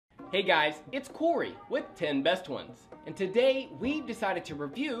Hey guys, it's Corey with 10 Best Ones, and today we've decided to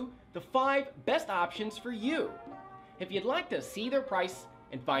review the 5 best options for you. If you'd like to see their price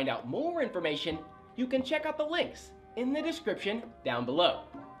and find out more information, you can check out the links in the description down below.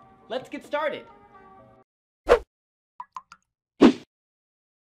 Let's get started.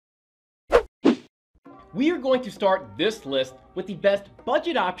 We are going to start this list with the best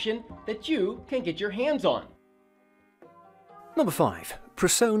budget option that you can get your hands on. Number 5.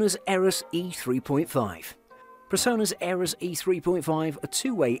 PreSonus Eris E3.5. PreSonus Eris E3.5 are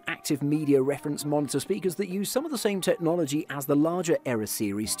two-way active media reference monitor speakers that use some of the same technology as the larger Eris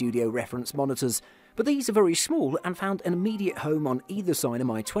series studio reference monitors, but these are very small and found an immediate home on either side of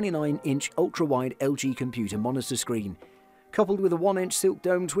my 29-inch ultra-wide LG computer monitor screen. Coupled with a 1-inch silk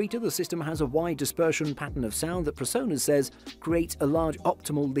dome tweeter, the system has a wide dispersion pattern of sound that PreSonus says creates a large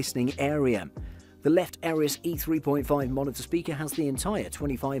optimal listening area. The left Eris E3.5 monitor speaker has the entire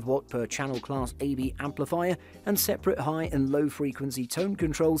 25-watt per channel class AB amplifier and separate high and low frequency tone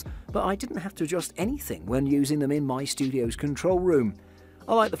controls, but I didn't have to adjust anything when using them in my studio's control room.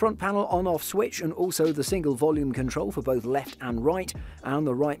 I like the front panel on-off switch and also the single volume control for both left and right, and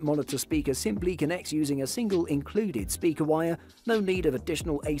the right monitor speaker simply connects using a single included speaker wire, no need of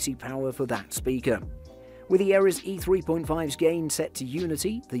additional AC power for that speaker. With the Eris E3.5's gain set to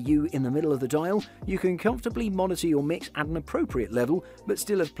unity, the U in the middle of the dial, you can comfortably monitor your mix at an appropriate level, but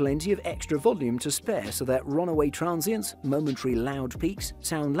still have plenty of extra volume to spare so that runaway transients, momentary loud peaks,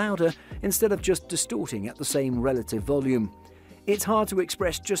 sound louder instead of just distorting at the same relative volume. It's hard to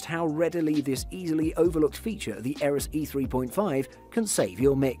express just how readily this easily overlooked feature of the Eris E3.5 can save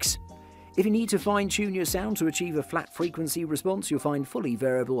your mix. If you need to fine-tune your sound to achieve a flat frequency response, you'll find fully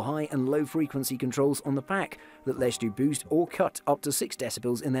variable high and low frequency controls on the pack that lets you boost or cut up to 6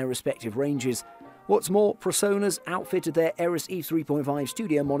 decibels in their respective ranges. What's more, PreSonus outfitted their Eris E3.5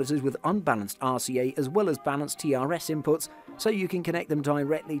 studio monitors with unbalanced RCA as well as balanced TRS inputs, so you can connect them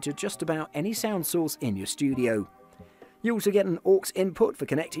directly to just about any sound source in your studio. You also get an aux input for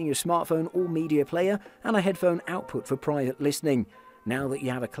connecting your smartphone or media player and a headphone output for private listening. Now that you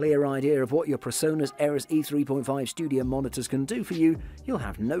have a clear idea of what your PreSonus Eris E3.5 studio monitors can do for you, you'll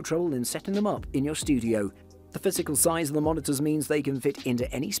have no trouble in setting them up in your studio. The physical size of the monitors means they can fit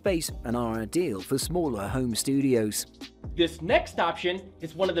into any space and are ideal for smaller home studios. This next option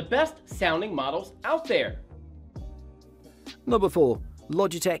is one of the best sounding models out there. Number 4.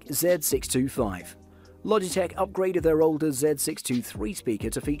 Logitech Z625. Logitech upgraded their older Z623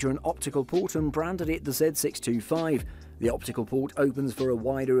 speaker to feature an optical port and branded it the Z625. The optical port opens for a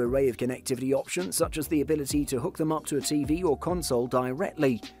wider array of connectivity options, such as the ability to hook them up to a TV or console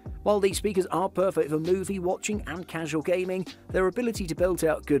directly. While these speakers are perfect for movie watching and casual gaming, their ability to belt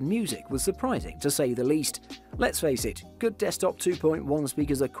out good music was surprising to say the least. Let's face it, good desktop 2.1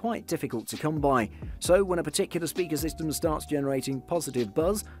 speakers are quite difficult to come by, so when a particular speaker system starts generating positive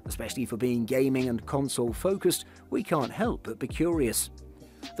buzz, especially for being gaming and console focused, we can't help but be curious.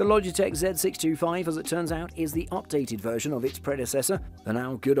 The Logitech Z625, as it turns out, is the updated version of its predecessor, the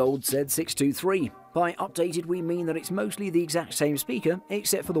now good old Z623. By updated, we mean that it's mostly the exact same speaker,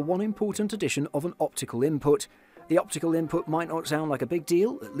 except for the one important addition of an optical input. The optical input might not sound like a big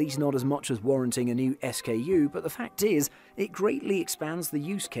deal, at least not as much as warranting a new SKU, but the fact is, it greatly expands the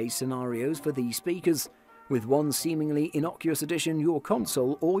use case scenarios for these speakers. With one seemingly innocuous addition, your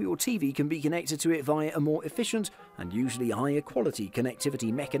console or your TV can be connected to it via a more efficient and usually higher quality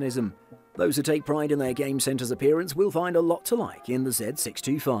connectivity mechanism. Those who take pride in their Game Center's appearance will find a lot to like in the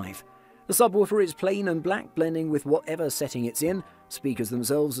Z625. The subwoofer is plain and black, blending with whatever setting it's in. Speakers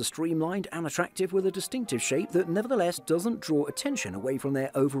themselves are streamlined and attractive with a distinctive shape that nevertheless doesn't draw attention away from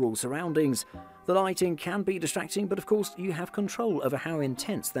their overall surroundings. The lighting can be distracting, but of course you have control over how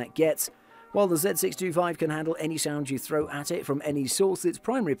intense that gets. While the Z625 can handle any sound you throw at it from any source, its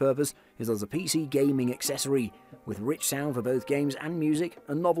primary purpose is as a PC gaming accessory. With rich sound for both games and music,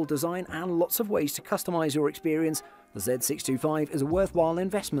 a novel design and lots of ways to customize your experience, the Z625 is a worthwhile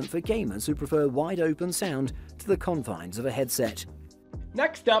investment for gamers who prefer wide open sound to the confines of a headset.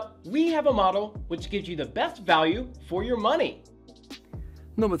 Next up, we have a model which gives you the best value for your money.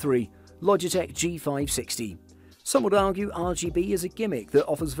 Number 3. Logitech G560. Some would argue RGB is a gimmick that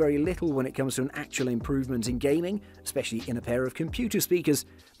offers very little when it comes to an actual improvement in gaming, especially in a pair of computer speakers.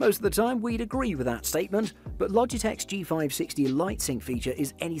 Most of the time we'd agree with that statement, but Logitech's G560 Light Sync feature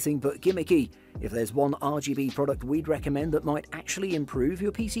is anything but gimmicky. If there's one RGB product we'd recommend that might actually improve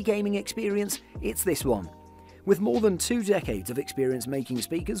your PC gaming experience, it's this one. With more than 2 decades of experience making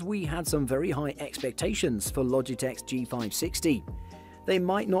speakers, we had some very high expectations for Logitech's G560. They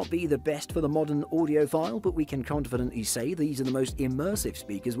might not be the best for the modern audiophile, but we can confidently say these are the most immersive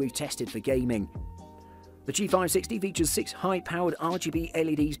speakers we've tested for gaming. The G560 features 6 high-powered RGB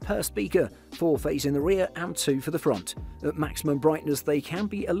LEDs per speaker, 4 facing the rear and 2 for the front. At maximum brightness they can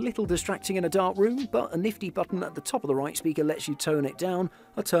be a little distracting in a dark room, but a nifty button at the top of the right speaker lets you tone it down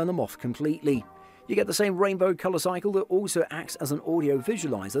or turn them off completely. You get the same rainbow colour cycle that also acts as an audio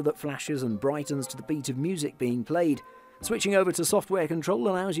visualizer that flashes and brightens to the beat of music being played. Switching over to software control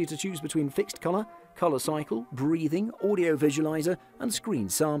allows you to choose between fixed colour, colour cycle, breathing, audio visualizer and screen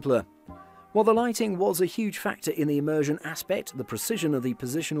sampler. While the lighting was a huge factor in the immersion aspect, the precision of the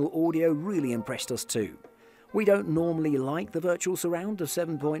positional audio really impressed us too. We don't normally like the virtual surround of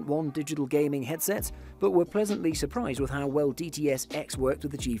 7.1 digital gaming headsets, but were pleasantly surprised with how well DTS-X worked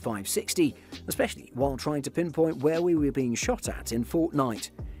with the G560, especially while trying to pinpoint where we were being shot at in Fortnite.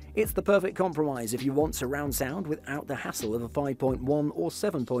 It's the perfect compromise if you want surround sound without the hassle of a 5.1 or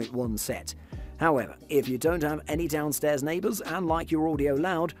 7.1 set. However, if you don't have any downstairs neighbours and like your audio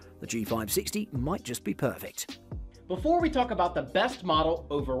loud, the G560 might just be perfect. Before we talk about the best model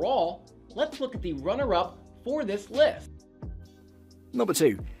overall, let's look at the runner-up for this list. Number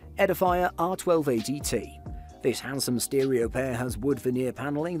 2. Edifier R1280T. This handsome stereo pair has wood veneer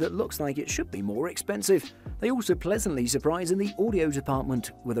panelling that looks like it should be more expensive. They also pleasantly surprise in the audio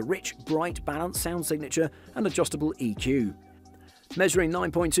department with a rich, bright, balanced sound signature and adjustable EQ. Measuring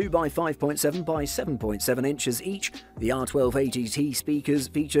 9.2 by 5.7 by 7.7 inches each, the R1280T speakers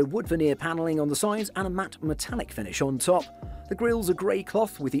feature wood veneer panelling on the sides and a matte metallic finish on top. The grills are grey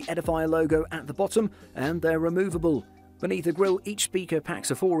cloth with the Edifier logo at the bottom, and they're removable. Beneath the grill, each speaker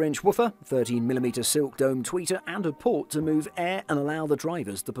packs a 4-inch woofer, 13mm silk dome tweeter and a port to move air and allow the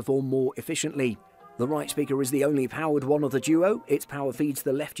drivers to perform more efficiently. The right speaker is the only powered one of the duo. Its power feeds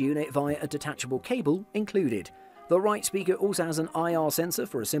the left unit via a detachable cable included. The right speaker also has an IR sensor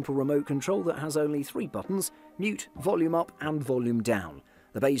for a simple remote control that has only 3 buttons: mute, volume up and volume down.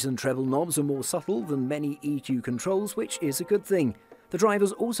 The bass and treble knobs are more subtle than many EQ controls, which is a good thing. The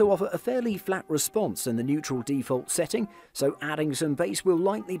drivers also offer a fairly flat response in the neutral default setting, so adding some bass will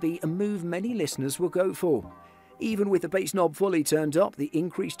likely be a move many listeners will go for. Even with the bass knob fully turned up, the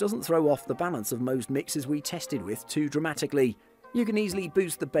increase doesn't throw off the balance of most mixes we tested with too dramatically. You can easily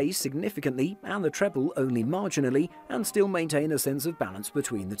boost the bass significantly and the treble only marginally and still maintain a sense of balance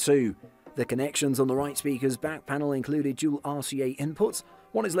between the two. The connections on the right speaker's back panel included dual RCA inputs.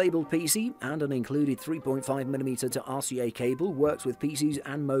 One is labelled PC and an included 3.5mm to RCA cable works with PCs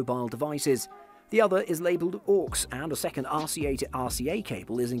and mobile devices. The other is labelled AUX and a second RCA to RCA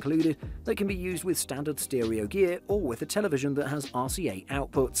cable is included that can be used with standard stereo gear or with a television that has RCA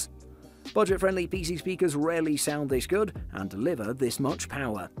outputs. Budget-friendly PC speakers rarely sound this good and deliver this much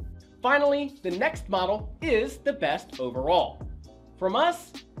power. Finally, the next model is the best overall. From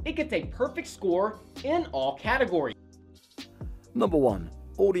us, it gets a perfect score in all categories. Number 1.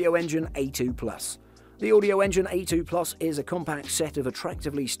 Audio Engine A2 Plus. The Audio Engine A2 Plus is a compact set of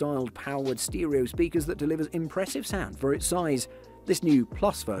attractively styled powered stereo speakers that delivers impressive sound for its size. This new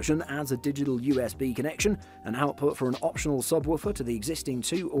Plus version adds a digital USB connection, an output for an optional subwoofer to the existing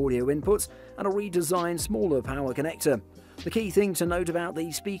 2 audio inputs, and a redesigned smaller power connector. The key thing to note about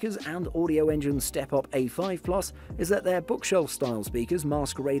these speakers and Audio Engine Step Up A5 Plus is that they're bookshelf-style speakers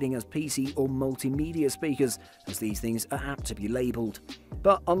masquerading as PC or multimedia speakers, as these things are apt to be labelled.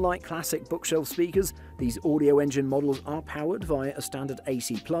 But unlike classic bookshelf speakers, these Audio Engine models are powered via a standard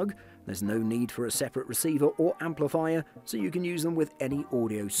AC plug. There's no need for a separate receiver or amplifier, so you can use them with any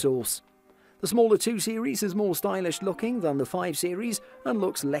audio source. The smaller 2 series is more stylish looking than the 5 series and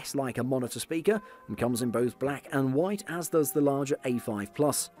looks less like a monitor speaker and comes in both black and white, as does the larger A5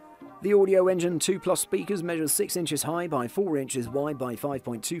 Plus. The Audio Engine 2 Plus speakers measure 6 inches high by 4 inches wide by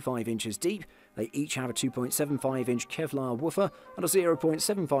 5.25 inches deep. They each have a 2.75-inch Kevlar woofer and a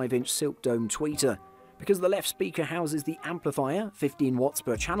 0.75-inch silk dome tweeter. Because the left speaker houses the amplifier, 15 watts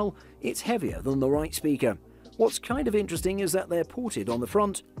per channel, it's heavier than the right speaker. What's kind of interesting is that they're ported on the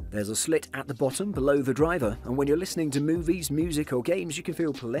front. There's a slit at the bottom below the driver, and when you're listening to movies, music or games, you can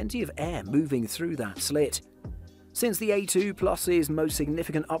feel plenty of air moving through that slit. Since the A2 Plus's most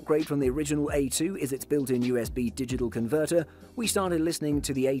significant upgrade from the original A2 is its built-in USB digital converter, we started listening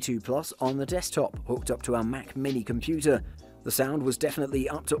to the A2 Plus on the desktop, hooked up to our Mac Mini computer. The sound was definitely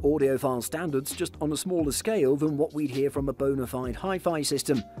up to audiophile standards, just on a smaller scale than what we'd hear from a bona fide hi-fi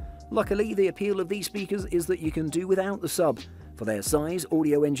system. Luckily, the appeal of these speakers is that you can do without the sub. For their size,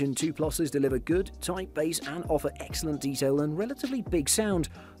 Audio Engine 2 Pluses deliver good, tight bass and offer excellent detail and relatively big sound,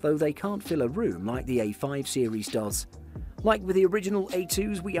 though they can't fill a room like the A5 series does. Like with the original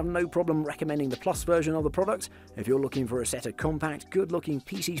A2s, we have no problem recommending the Plus version of the product. If you're looking for a set of compact, good-looking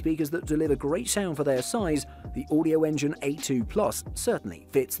PC speakers that deliver great sound for their size, the Audio Engine A2 Plus certainly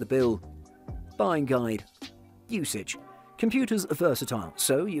fits the bill. Buying guide. Usage. Computers are versatile,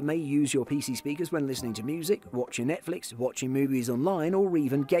 so you may use your PC speakers when listening to music, watching Netflix, watching movies online, or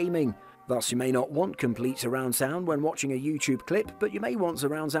even gaming. Thus, you may not want complete surround sound when watching a YouTube clip, but you may want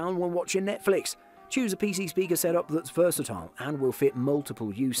surround sound when watching Netflix. Choose a PC speaker setup that's versatile and will fit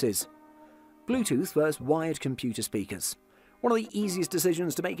multiple uses. Bluetooth versus wired computer speakers. One of the easiest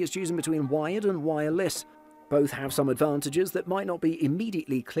decisions to make is choosing between wired and wireless. Both have some advantages that might not be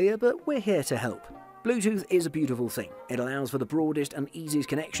immediately clear, but we're here to help. Bluetooth is a beautiful thing. It allows for the broadest and easiest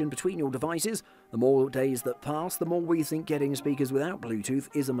connection between your devices. The more days that pass, the more we think getting speakers without Bluetooth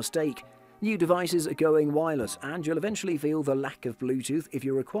is a mistake. New devices are going wireless, and you'll eventually feel the lack of Bluetooth if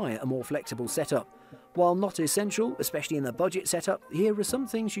you require a more flexible setup. While not essential, especially in the budget setup, here are some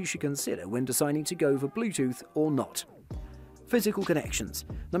things you should consider when deciding to go for Bluetooth or not. Physical connections.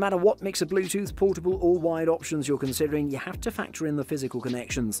 No matter what mix of Bluetooth, portable or wired options you're considering, you have to factor in the physical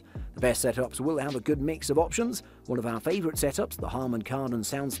connections. The best setups will have a good mix of options. One of our favourite setups, the Harman Kardon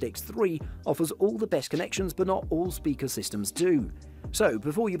SoundSticks 3, offers all the best connections, but not all speaker systems do. So,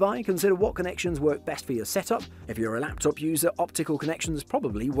 before you buy, consider what connections work best for your setup. If you're a laptop user, optical connections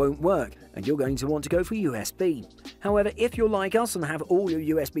probably won't work, and you're going to want to go for USB. However, if you're like us and have all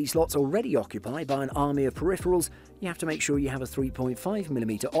your USB slots already occupied by an army of peripherals, you have to make sure you have a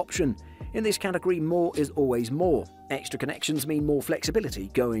 3.5mm option. In this category, more is always more. Extra connections mean more flexibility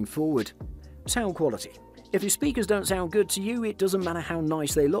going forward. Sound quality. If your speakers don't sound good to you, it doesn't matter how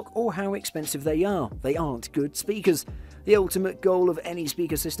nice they look or how expensive they aren't good speakers. The ultimate goal of any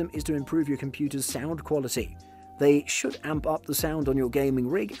speaker system is to improve your computer's sound quality. They should amp up the sound on your gaming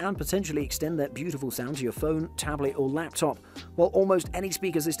rig and potentially extend that beautiful sound to your phone, tablet or laptop. While almost any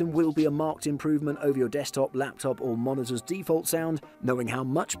speaker system will be a marked improvement over your desktop, laptop or monitor's default sound, knowing how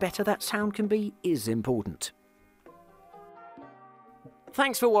much better that sound can be is important.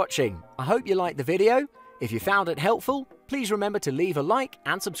 Thanks for watching. I hope you liked the video. If you found it helpful, please remember to leave a like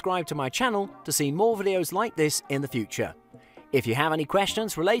and subscribe to my channel to see more videos like this in the future. If you have any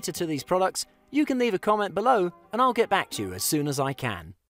questions related to these products, you can leave a comment below and I'll get back to you as soon as I can.